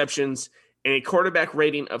 interceptions, and a quarterback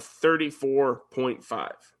rating of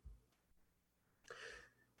 34.5.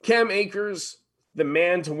 Cam Akers, the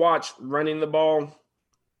man to watch running the ball.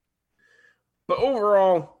 But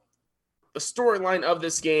overall, the storyline of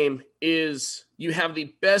this game is you have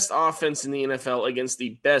the best offense in the NFL against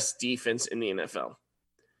the best defense in the NFL.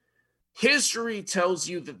 History tells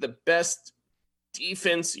you that the best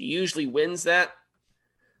defense usually wins that.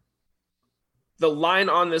 The line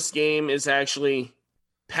on this game is actually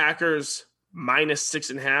Packers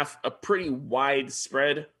 -6.5, a pretty wide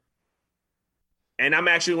spread. And I'm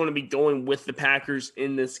actually going to be going with the Packers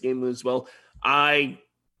in this game as well. I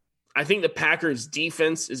think the Packers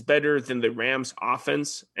defense is better than the Rams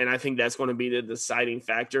offense. And I think that's going to be the deciding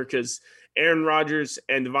factor because Aaron Rodgers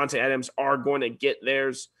and Devontae Adams are going to get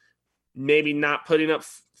theirs. Maybe not putting up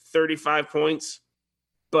 35 points,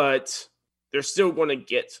 but they're still going to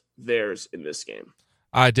get theirs in this game.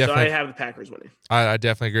 I I have the Packers winning. I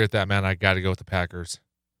definitely agree with that, man. I got to go with the Packers.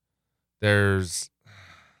 There's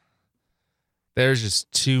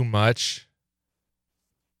just too much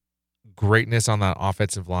greatness on that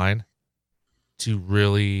offensive line to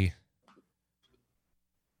really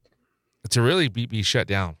be shut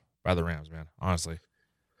down by the Rams, man. Honestly,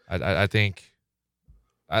 I think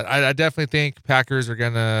I definitely think Packers are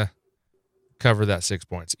gonna cover that 6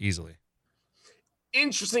 points easily.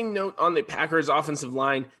 Interesting note on the Packers offensive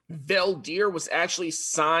line. Valdir was actually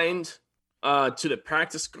signed to the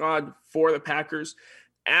practice squad for the Packers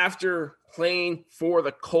after playing for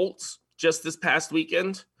the Colts just this past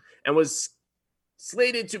weekend and was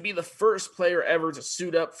slated to be the first player ever to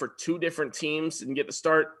suit up for two different teams and get the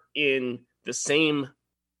start in the same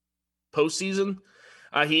postseason.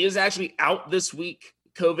 He is actually out this week,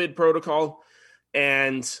 COVID protocol,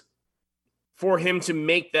 and for him to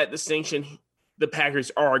make that distinction, the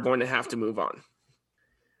Packers are going to have to move on.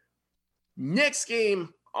 Next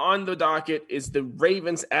game on the docket is the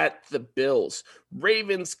Ravens at the Bills.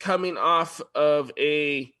 Ravens coming off of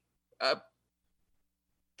a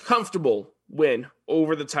comfortable win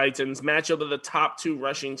over the Titans, matchup of the top two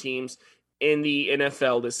rushing teams in the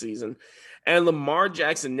NFL this season. And Lamar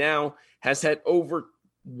Jackson now has had over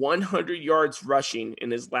 100 yards rushing in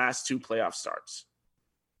his last two playoff starts.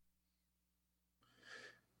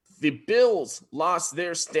 The Bills lost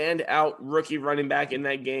their standout rookie running back in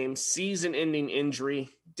that game, season-ending injury.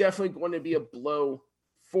 Definitely going to be a blow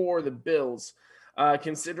for the Bills,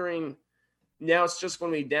 considering now it's just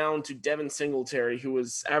going to be down to Devin Singletary, who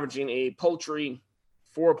was averaging a paltry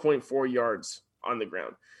 4.4 yards on the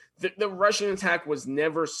ground. The rushing attack was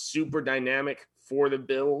never super dynamic for the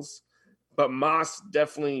Bills, but Moss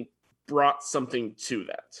definitely brought something to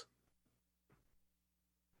that.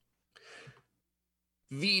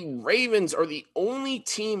 The Ravens are the only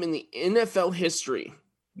team in the NFL history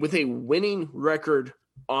with a winning record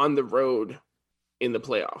on the road in the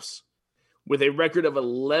playoffs, with a record of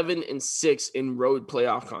 11-6 in road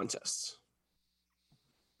playoff contests.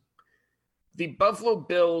 The Buffalo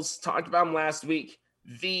Bills, talked about them last week.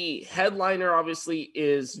 The headliner, obviously,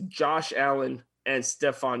 is Josh Allen and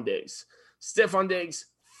Stephon Diggs. Stephon Diggs,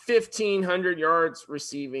 1,500 yards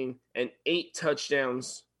receiving and 8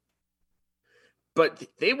 touchdowns. But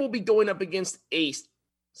they will be going up against a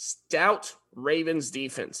stout Ravens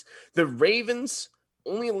defense. The Ravens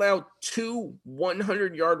only allowed 2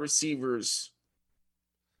 100-yard receivers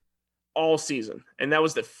all season, and that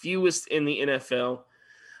was the fewest in the NFL.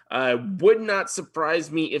 Would not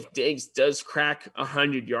surprise me if Diggs does crack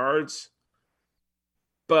 100 yards,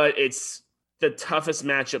 but it's the toughest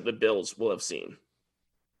matchup the Bills will have seen.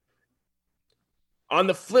 On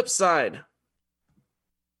the flip side,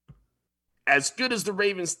 as good as the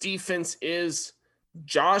Ravens defense is,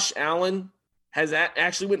 Josh Allen has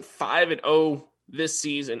actually went 5-0 this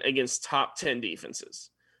season against top 10 defenses,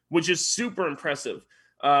 which is super impressive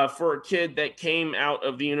for a kid that came out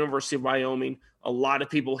of the University of Wyoming. A lot of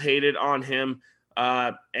people hated on him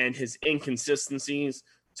and his inconsistencies.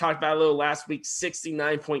 Talked about it a little last week,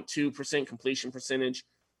 69.2% completion percentage.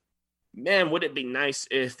 Man, would it be nice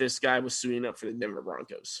if this guy was suiting up for the Denver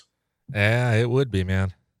Broncos? Yeah, it would be,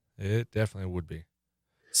 man. It definitely would be.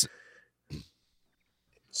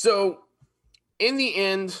 So, in the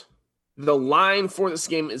end, the line for this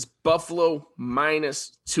game is Buffalo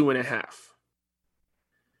 -2.5.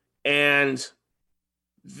 And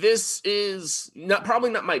this is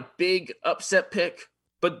probably not my big upset pick,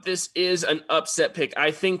 but this is an upset pick.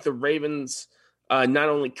 I think the Ravens not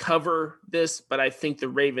only cover this, but I think the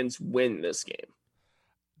Ravens win this game.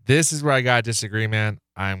 This is where I got to disagree, man.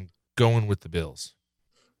 I'm going with the Bills.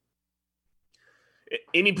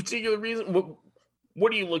 Any particular reason?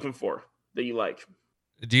 What are you looking for that you like?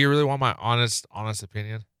 Do you really want my honest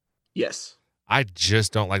opinion? Yes. I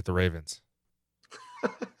just don't like the Ravens.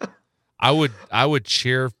 I would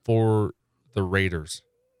cheer for the Raiders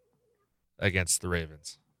against the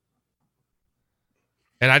Ravens.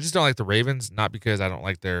 And I just don't like the Ravens, not because I don't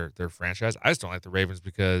like their franchise. I just don't like the Ravens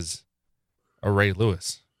because of Ray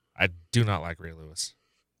Lewis. I do not like Ray Lewis.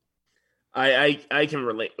 I can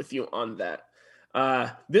relate with you on that.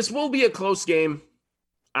 This will be a close game.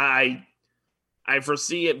 I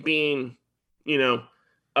foresee it being,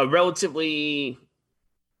 a relatively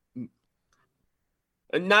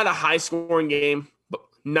not a high scoring game, but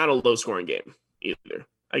not a low scoring game either.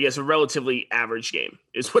 I guess a relatively average game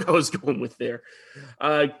is what I was going with there.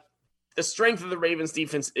 The strength of the Ravens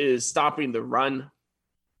defense is stopping the run,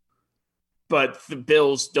 but the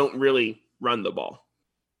Bills don't really run the ball.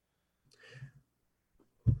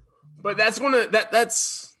 But that's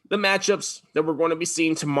the matchups that we're going to be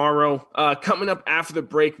seeing tomorrow. Coming up after the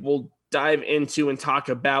break, we'll dive into and talk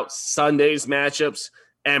about Sunday's matchups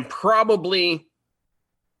and probably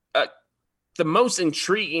the most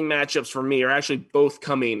intriguing matchups for me are actually both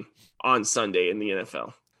coming on Sunday in the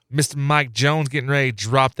NFL. Mr. Mike Jones getting ready to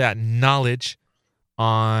drop that knowledge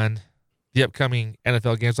on the upcoming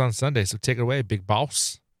NFL games on Sunday. So take it away, big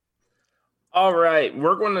boss. All right,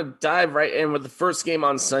 we're going to dive right in with the first game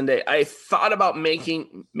on Sunday. I thought about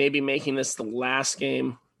making this the last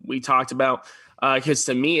game we talked about because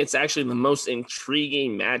to me, it's actually the most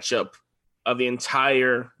intriguing matchup of the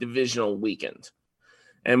entire divisional weekend.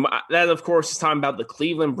 And that, of course, is talking about the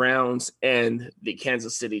Cleveland Browns and the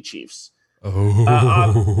Kansas City Chiefs.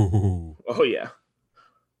 Oh, yeah.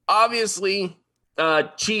 Obviously,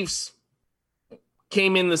 Chiefs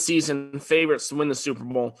came in the season favorites to win the Super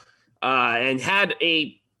Bowl and had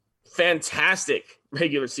a fantastic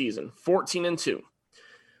regular season, 14-2.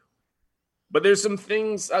 But there's some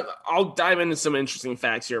things I'll dive into some interesting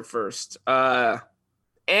facts here first.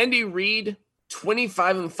 Andy Reid,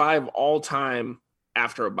 25-5 all time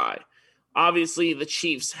after a bye. Obviously, the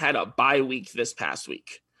Chiefs had a bye week this past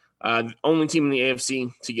week. The only team in the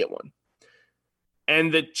AFC to get one.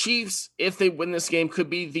 And the Chiefs, if they win this game, could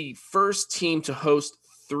be the first team to host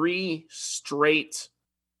 3 straight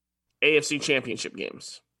AFC championship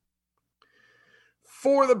games.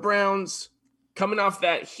 For the Browns, coming off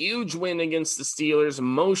that huge win against the Steelers,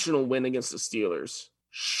 emotional win against the Steelers,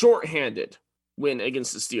 shorthanded win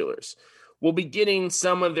against the Steelers, we'll be getting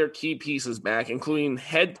some of their key pieces back, including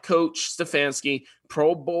head coach Stefanski,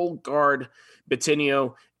 Pro Bowl guard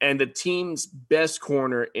Bitonio, and the team's best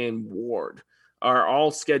corner in Ward are all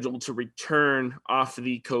scheduled to return off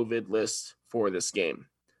the COVID list for this game.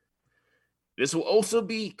 This will also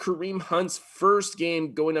be Kareem Hunt's first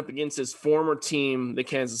game going up against his former team, the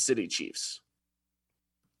Kansas City Chiefs.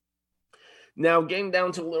 Now, getting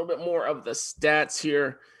down to a little bit more of the stats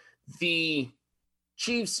here, the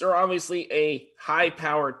Chiefs are obviously a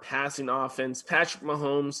high-powered passing offense. Patrick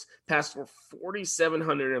Mahomes passed for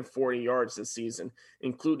 4,740 yards this season,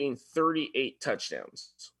 including 38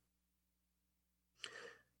 touchdowns.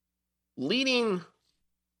 Leading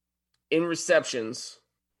in receptions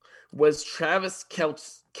was Travis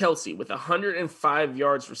Kelce with 105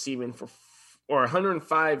 yards receiving or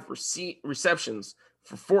 105 receptions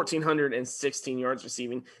for 1,416 yards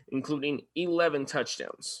receiving, including 11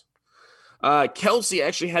 touchdowns. Kelce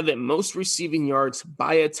actually had the most receiving yards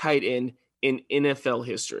by a tight end in NFL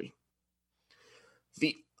history.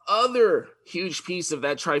 The other huge piece of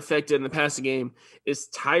that trifecta in the passing game is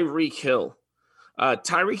Tyreek Hill.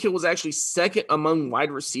 Tyreek Hill was actually second among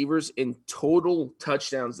wide receivers in total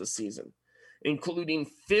touchdowns this season, including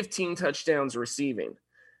 15 touchdowns receiving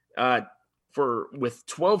with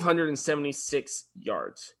 1,276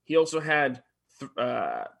 yards. He also had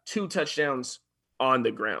 2 touchdowns on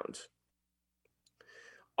the ground.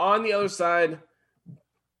 On the other side,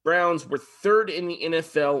 Browns were third in the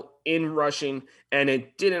NFL in rushing, and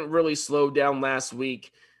it didn't really slow down last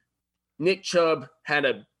week. Nick Chubb had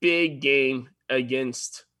a big game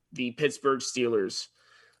against the Pittsburgh Steelers.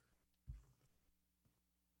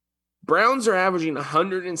 Browns are averaging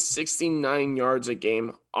 169 yards a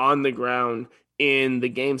game on the ground in the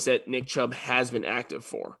games that Nick Chubb has been active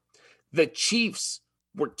for. The Chiefs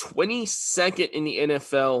were 22nd in the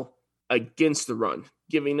NFL against the run,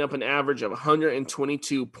 giving up an average of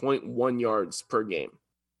 122.1 yards per game.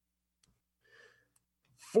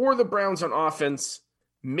 For the Browns on offense,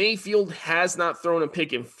 Mayfield has not thrown a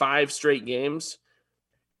pick in 5 straight games.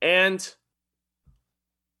 And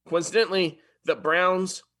coincidentally, the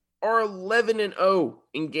Browns are 11-0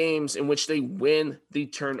 in games in which they win the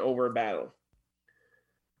turnover battle.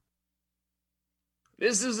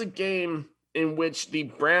 This is a game in which the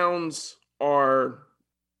Browns are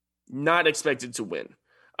not expected to win.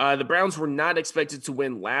 The Browns were not expected to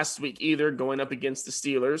win last week either, going up against the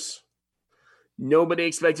Steelers. Nobody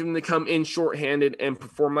expected them to come in shorthanded and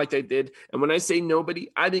perform like they did. And when I say nobody,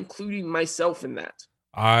 I'm including myself in that.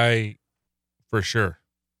 I, for sure,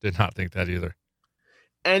 did not think that either.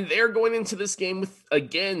 And they're going into this game with,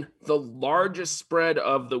 again, the largest spread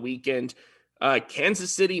of the weekend.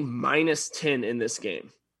 Kansas City -10 in this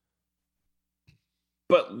game.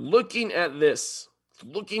 But looking at this,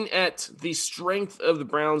 looking at the strength of the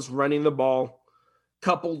Browns running the ball,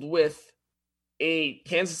 coupled with a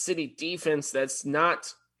Kansas City defense that's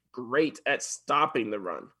not great at stopping the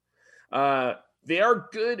run. They are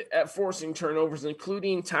good at forcing turnovers,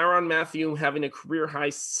 including Tyrann Mathieu having a career-high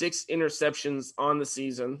 6 interceptions on the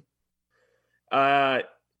season.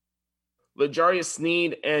 L'Jarius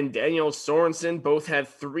Sneed and Daniel Sorensen both had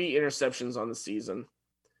 3 interceptions on the season.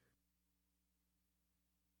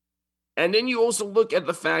 And then you also look at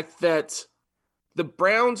the fact that the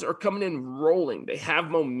Browns are coming in rolling. They have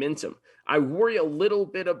momentum. I worry a little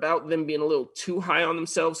bit about them being a little too high on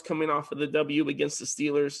themselves coming off of the W against the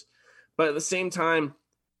Steelers. But at the same time,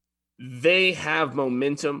 they have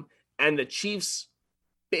momentum. And the Chiefs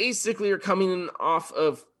basically are coming in off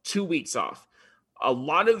of 2 weeks off. A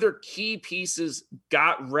lot of their key pieces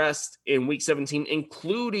got rest in Week 17,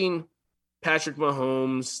 including Patrick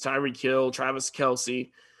Mahomes, Tyreek Hill, Travis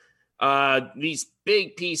Kelce. These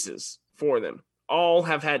big pieces for them all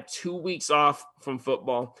have had 2 weeks off from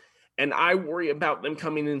football. And I worry about them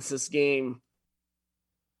coming into this game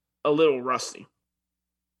a little rusty.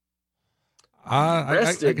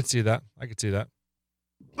 I could see that.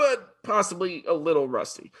 But possibly a little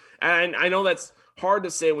rusty. And I know that's hard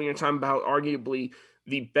to say when you're talking about arguably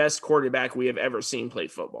the best quarterback we have ever seen play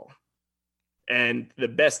football and the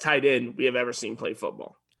best tight end we have ever seen play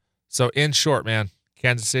football. So in short, man,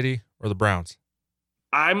 Kansas City or the Browns?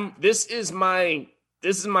 This is my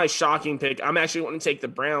shocking pick. I'm actually going to take the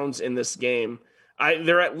Browns in this game.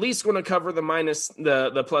 They're at least going to cover the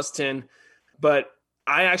 +10, but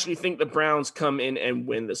I actually think the Browns come in and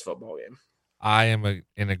win this football game. I am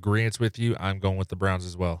in agreement with you. I'm going with the Browns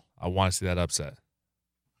as well. I want to see that upset.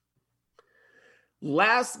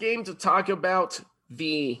 Last game to talk about,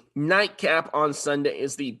 the nightcap on Sunday,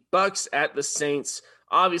 is the Bucs at the Saints.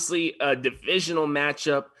 Obviously, a divisional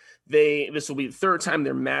matchup. This will be the third time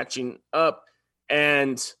they're matching up,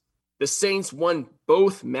 and the Saints won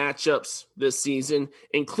both matchups this season,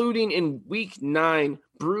 including in Week 9.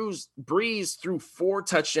 Breeze threw 4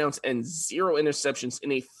 touchdowns and 0 interceptions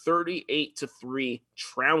in a 38-3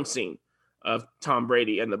 trouncing of Tom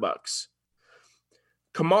Brady and the Bucs.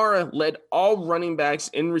 Kamara led all running backs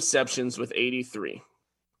in receptions with 83.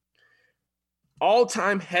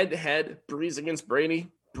 All-time head-to-head Breeze against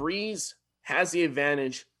Brady. Breeze has the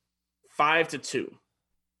advantage 5-2.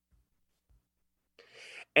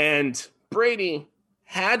 And Brady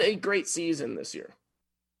had a great season this year.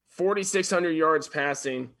 4,600 yards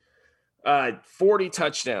passing, 40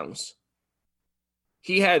 touchdowns.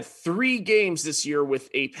 He had 3 games this year with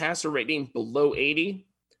a passer rating below 80.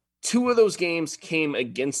 2 of those games came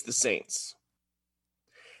against the Saints.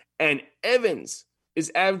 And Evans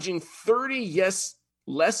is averaging 30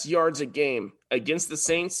 less yards a game against the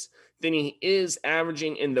Saints than he is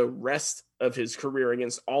averaging in the rest of his career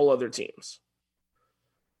against all other teams.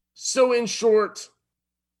 So in short,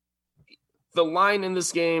 the line in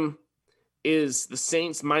this game is the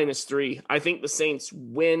Saints -3. I think the Saints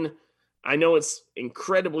win. I know it's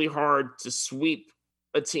incredibly hard to sweep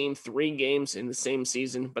a team 3 games in the same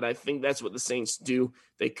season, but I think that's what the Saints do.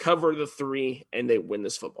 They cover the 3 and they win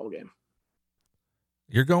this football game.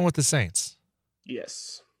 You're going with the Saints?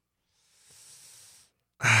 Yes.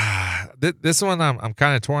 This one I'm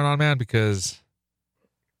kind of torn on, man, because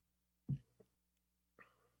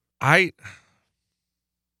I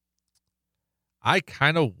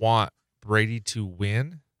kind of want Brady to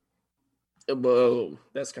win. Whoa,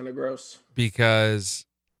 that's kind of gross. Because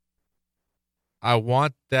I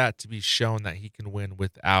want that to be shown that he can win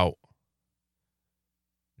without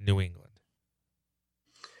New England.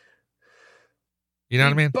 You know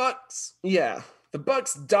what I mean? Bucs, yeah. The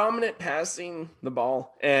Bucs dominant passing the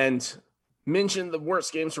ball, and mentioned the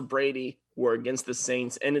worst games for Brady were against the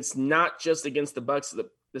Saints, and it's not just against the Bucs.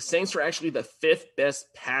 The Saints are actually the 5th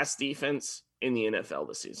best pass defense in the NFL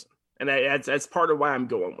this season, and that's part of why I'm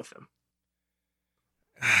going with them.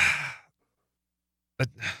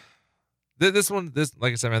 This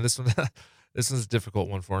like I said, man, this one's a difficult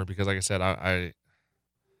one for me because, like I said, I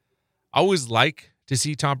always like to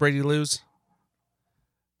see Tom Brady lose.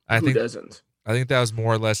 Who doesn't? I think that was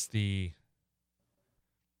more or less the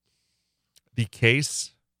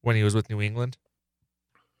case when he was with New England.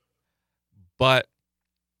 But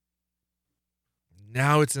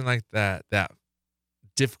now it's in like that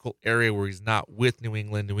difficult area where he's not with New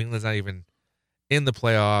England. New England's not even in the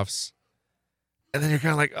playoffs. And then you're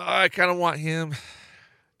kind of like, oh, I kind of want him.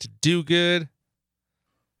 to do good.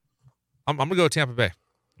 I'm going to go Tampa Bay.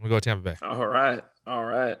 All right. All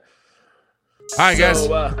right, guys.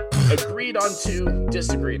 So, agreed on 2,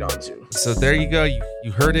 disagreed on 2. So there you go.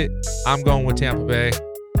 You heard it. I'm going with Tampa Bay.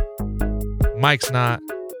 Mike's not.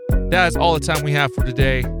 That is all the time we have for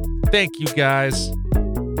today. Thank you, guys.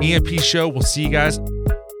 EMP Show. We'll see you guys